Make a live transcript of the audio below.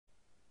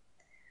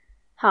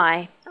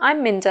Hi,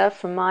 I'm Minda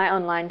from My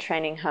Online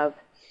Training Hub.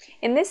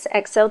 In this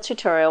Excel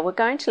tutorial we're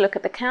going to look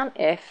at the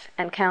COUNTIF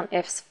and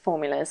COUNTIFs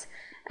formulas,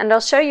 and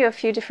I'll show you a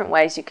few different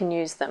ways you can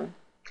use them.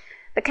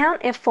 The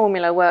COUNTIF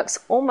formula works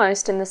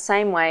almost in the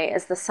same way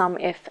as the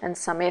SUMIF and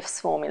SUMIFs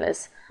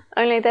formulas,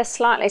 only they're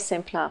slightly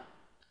simpler.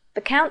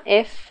 The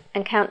COUNTIF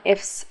and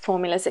COUNTIFs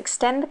formulas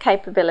extend the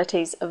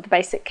capabilities of the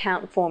basic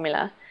count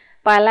formula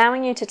by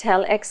allowing you to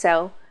tell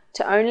Excel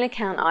to only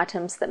count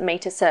items that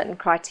meet a certain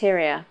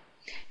criteria.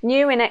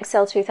 New in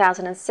Excel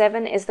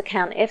 2007 is the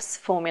COUNTIFs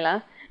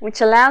formula,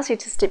 which allows you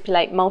to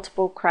stipulate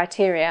multiple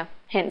criteria,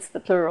 hence the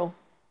plural.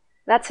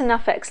 That's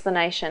enough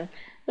explanation.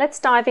 Let's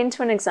dive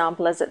into an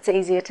example as it's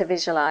easier to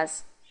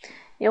visualize.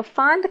 You'll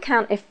find the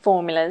COUNTIF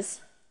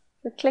formulas.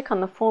 We click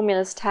on the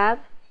Formulas tab.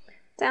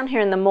 Down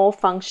here in the More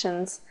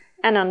Functions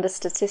and under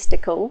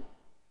Statistical,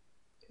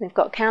 we've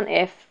got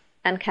COUNTIF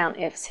and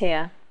COUNTIFs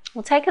here.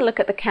 We'll take a look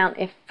at the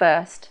COUNTIF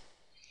first.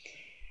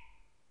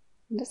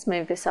 Let's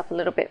move this up a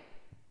little bit.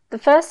 The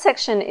first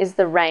section is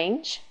the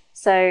range,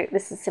 so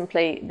this is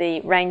simply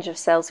the range of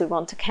cells we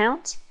want to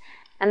count,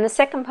 and the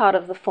second part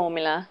of the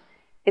formula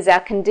is our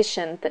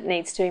condition that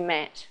needs to be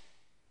met.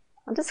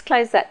 I'll just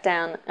close that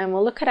down and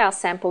we'll look at our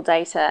sample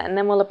data and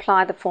then we'll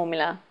apply the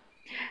formula.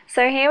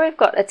 So here we've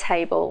got a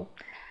table,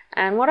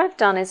 and what I've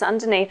done is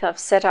underneath I've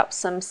set up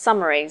some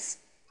summaries.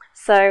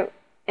 So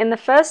in the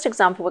first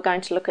example we're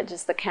going to look at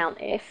just the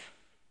COUNTIF,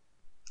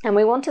 and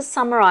we want to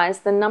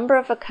summarize the number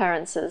of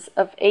occurrences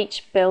of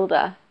each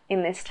builder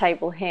in this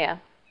table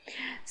here.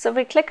 So if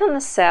we click on the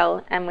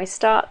cell and we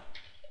start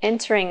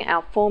entering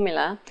our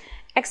formula,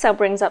 Excel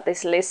brings up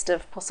this list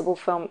of possible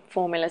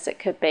formulas it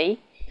could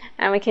be,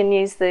 and we can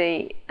use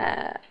the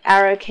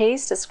arrow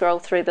keys to scroll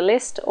through the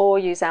list or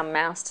use our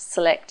mouse to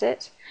select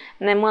it.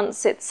 And then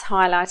once it's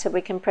highlighted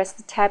we can press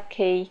the tab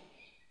key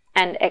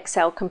and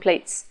Excel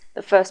completes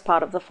the first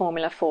part of the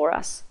formula for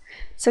us.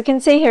 So you can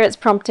see here it's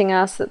prompting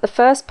us that the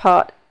first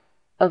part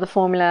of the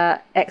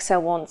formula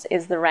Excel wants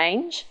is the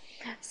range.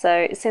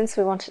 So since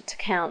we wanted to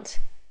count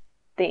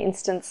the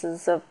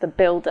instances of the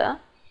builder,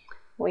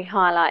 we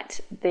highlight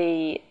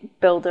the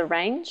builder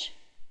range.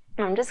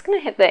 I'm just going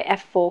to hit the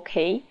F4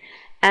 key,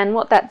 and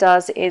what that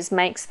does is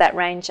makes that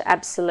range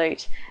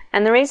absolute.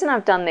 And the reason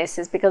I've done this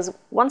is because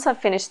once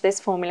I've finished this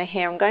formula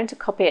here, I'm going to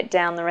copy it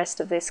down the rest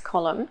of this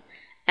column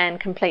and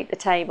complete the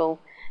table.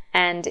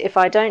 And if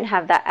I don't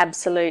have that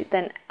absolute,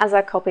 then as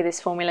I copy this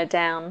formula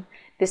down,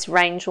 this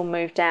range will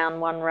move down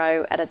one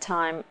row at a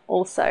time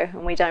also,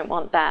 and we don't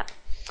want that.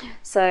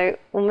 So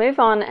we'll move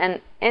on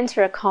and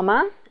enter a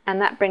comma, and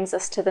that brings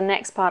us to the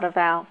next part of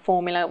our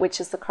formula,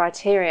 which is the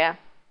criteria.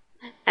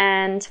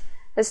 And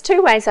there's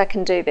two ways I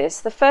can do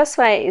this. The first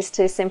way is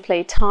to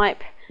simply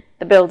type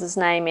the builder's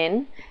name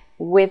in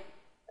with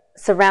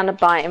surrounded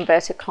by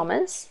inverted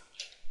commas,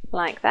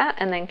 like that,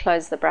 and then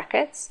close the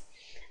brackets.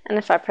 And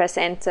if I press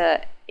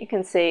enter, you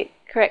can see it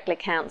correctly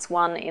counts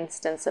one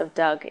instance of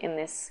Doug in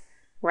this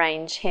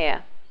range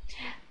here.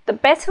 The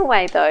better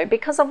way though,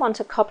 because I want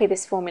to copy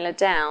this formula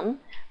down,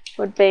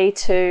 would be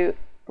to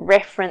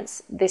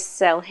reference this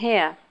cell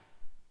here,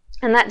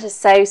 and that just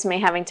saves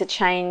me having to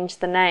change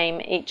the name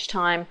each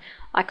time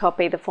I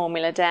copy the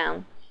formula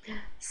down.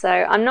 So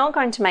I'm not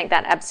going to make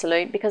that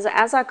absolute, because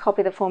as I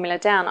copy the formula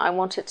down I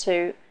want it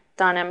to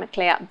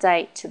dynamically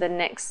update to the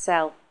next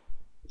cell.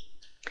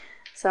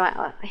 So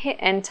I hit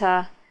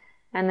enter,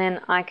 and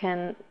then I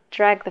can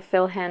drag the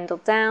fill handle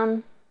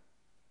down,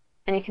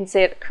 and you can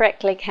see it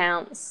correctly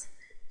counts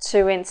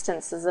two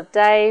instances of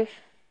Dave,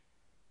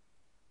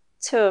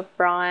 two of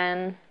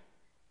Brian,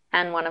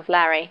 and one of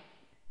Larry.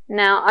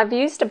 Now I've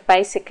used a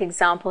basic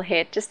example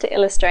here just to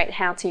illustrate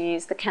how to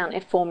use the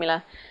COUNTIF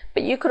formula,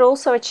 but you could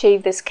also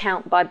achieve this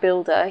count by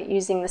builder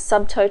using the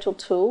subtotal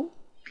tool.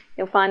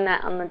 You'll find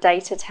that on the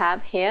Data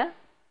tab here.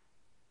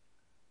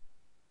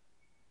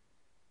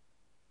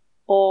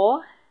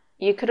 Or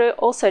you could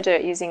also do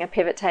it using a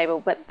pivot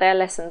table, but they're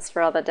lessons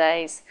for other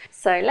days.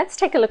 So let's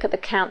take a look at the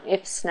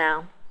COUNTIFs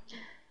now.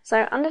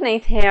 So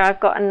underneath here I've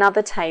got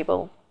another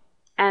table,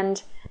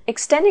 and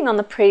extending on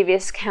the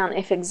previous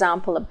COUNTIF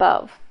example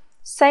above,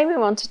 say we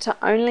wanted to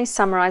only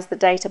summarize the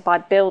data by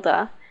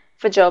builder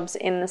for jobs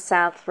in the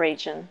South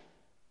region.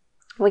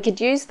 We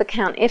could use the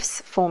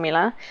COUNTIFs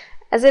formula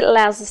as it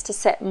allows us to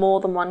set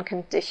more than one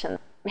condition,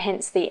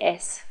 hence the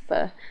S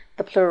for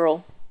the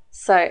plural.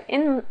 So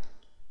in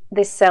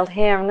this cell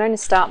here I'm going to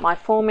start my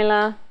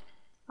formula.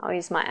 I'll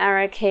use my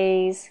arrow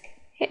keys,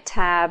 hit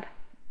tab.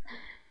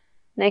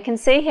 Now you can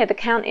see here the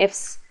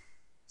COUNTIFs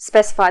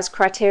specifies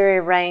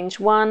criteria range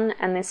 1,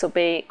 and this will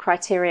be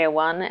criteria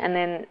 1, and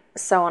then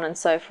so on and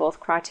so forth,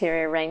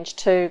 criteria range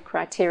 2,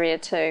 criteria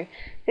 2.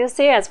 You'll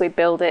see as we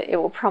build it, it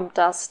will prompt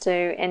us to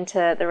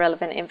enter the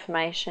relevant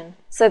information.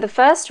 So the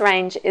first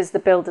range is the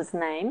builder's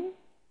name,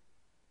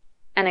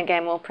 and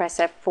again we'll press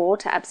F4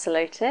 to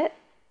absolute it,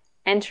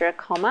 enter a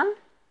comma,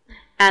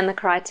 and the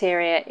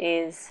criteria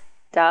is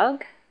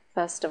Doug,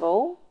 first of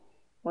all.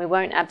 We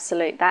won't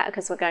absolute that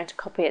because we're going to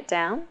copy it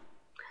down.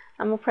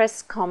 And we'll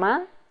press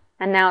comma,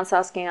 and now it's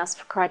asking us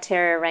for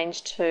criteria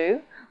range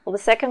 2. Well, the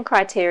second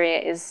criteria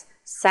is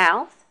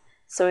South,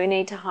 So we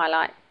need to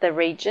highlight the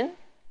region.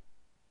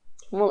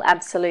 We'll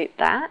absolute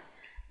that,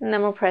 and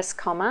then we'll press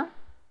comma,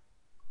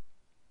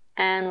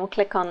 and we'll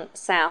click on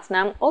south.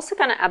 Now I'm also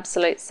going to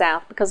absolute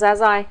south because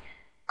as I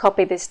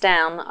copy this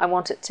down, I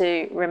want it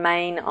to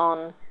remain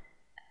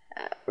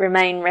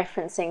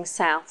referencing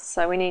south.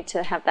 So we need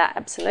to have that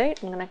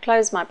absolute. I'm going to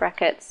close my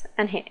brackets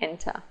and hit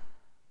enter.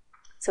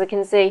 So we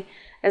can see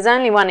there's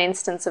only one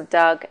instance of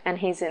Doug and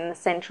he's in the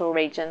central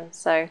region,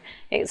 so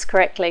it's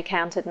correctly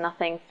counted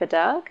nothing for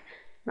Doug.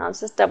 And I'll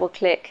just double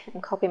click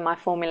and copy my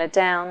formula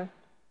down,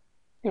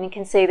 and you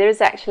can see there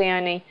is actually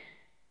only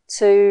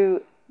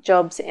 2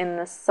 jobs in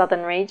the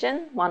southern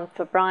region, one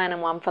for Brian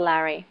and one for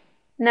Larry.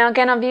 Now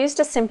again, I've used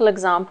a simple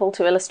example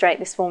to illustrate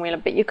this formula,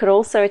 but you could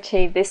also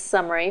achieve this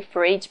summary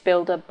for each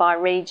builder by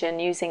region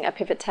using a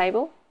pivot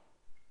table.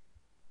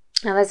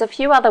 Now there's a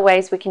few other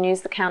ways we can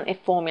use the COUNTIF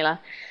formula,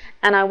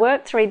 and I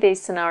worked through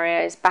these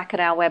scenarios back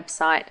at our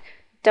website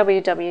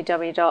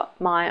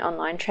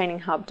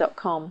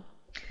www.myonlinetraininghub.com.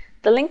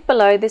 The link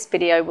below this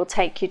video will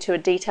take you to a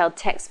detailed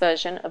text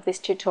version of this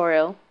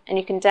tutorial, and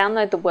you can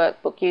download the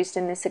workbook used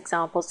in this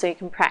example so you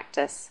can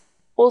practice.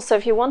 Also,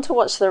 if you want to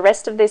watch the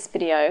rest of this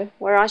video,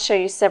 where I show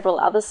you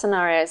several other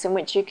scenarios in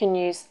which you can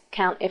use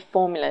COUNTIF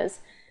formulas,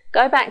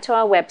 go back to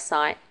our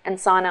website and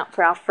sign up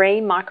for our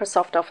free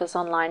Microsoft Office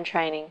online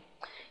training.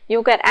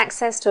 You'll get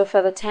access to a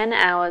further 10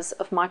 hours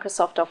of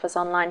Microsoft Office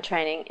online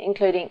training,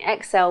 including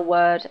Excel,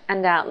 Word,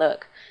 and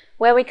Outlook,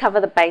 where we cover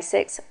the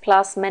basics,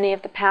 plus many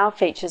of the power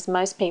features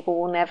most people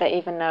will never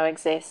even know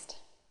exist.